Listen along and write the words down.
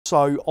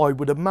So I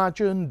would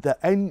imagine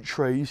the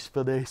entries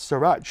for this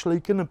are actually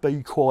going to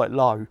be quite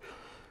low.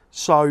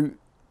 So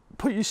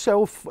put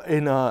yourself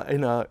in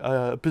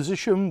a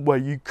position where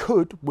you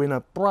could win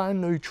a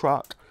brand new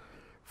truck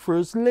for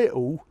as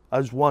little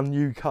as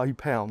 £1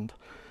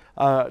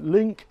 UK.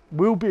 Link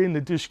will be in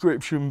the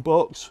description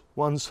box.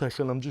 1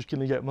 second, I'm just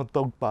going to get my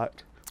dog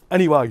back.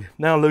 Anyway,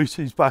 now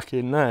Lucy's back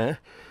in there.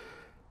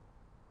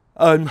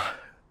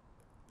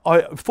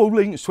 Full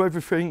links to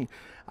everything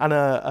and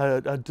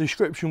a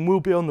description will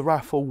be on the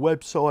raffle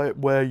website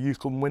where you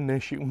can win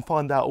this. You can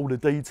find out all the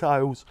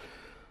details.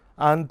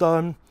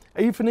 And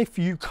even if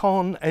you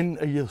can't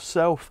enter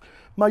yourself,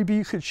 maybe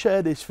you could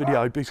share this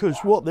video, because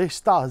what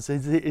this does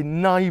is it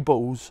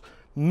enables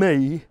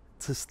me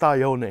to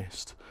stay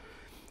honest.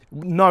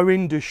 No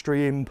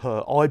industry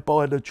input. I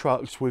buy the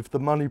trucks with the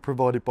money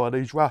provided by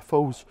these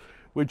raffles,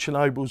 which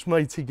enables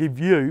me to give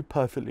you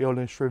perfectly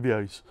honest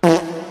reviews.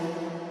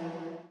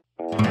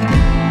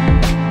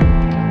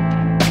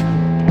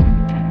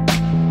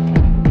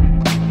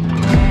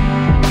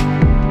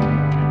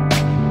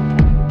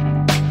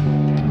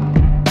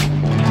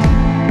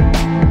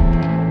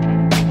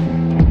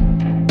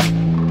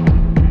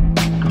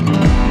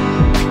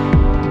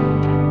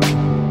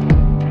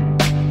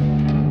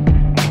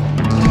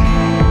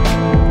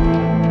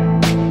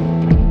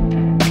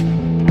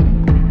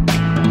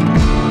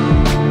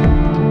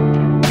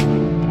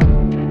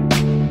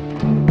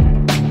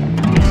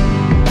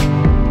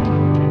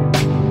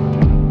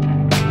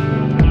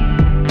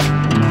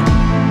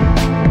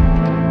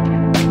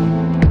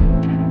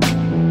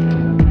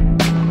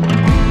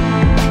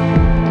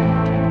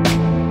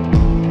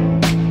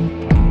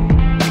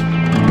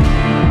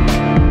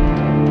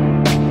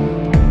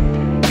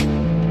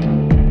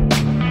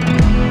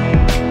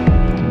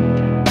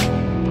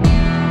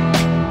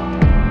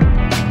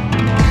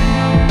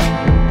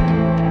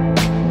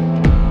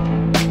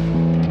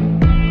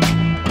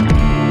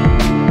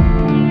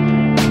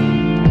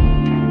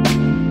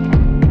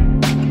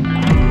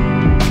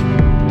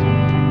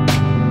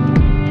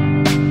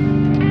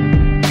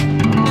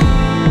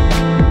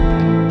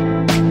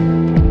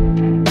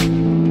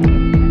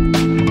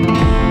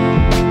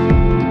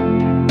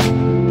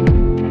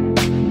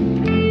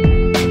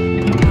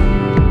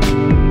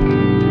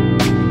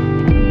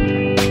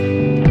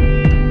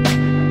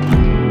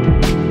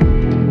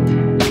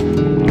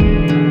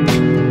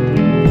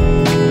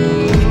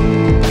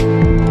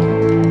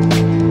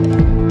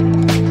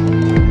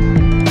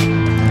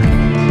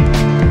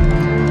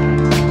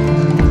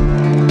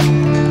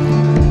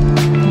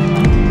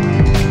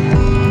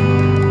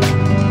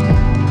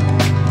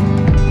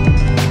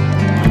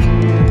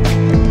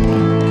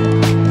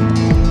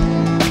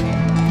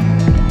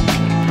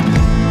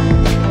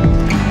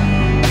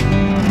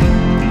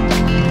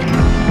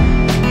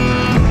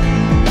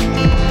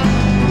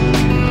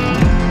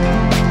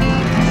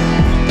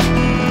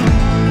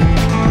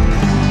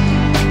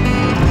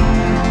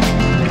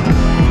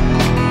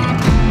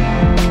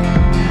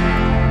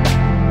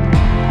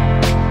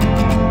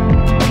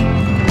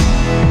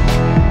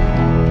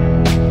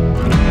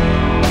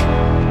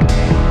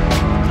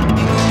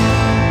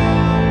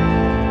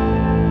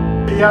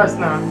 He has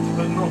napped,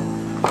 but not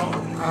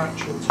an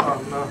actual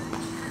time, no.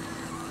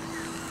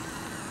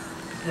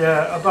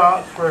 Yeah,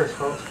 about 3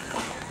 o'clock.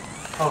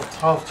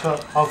 Half two,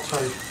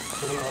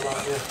 something like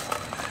that, yeah.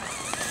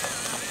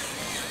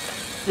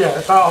 Yeah,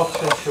 about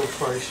half 2 till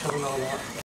 3, something like that.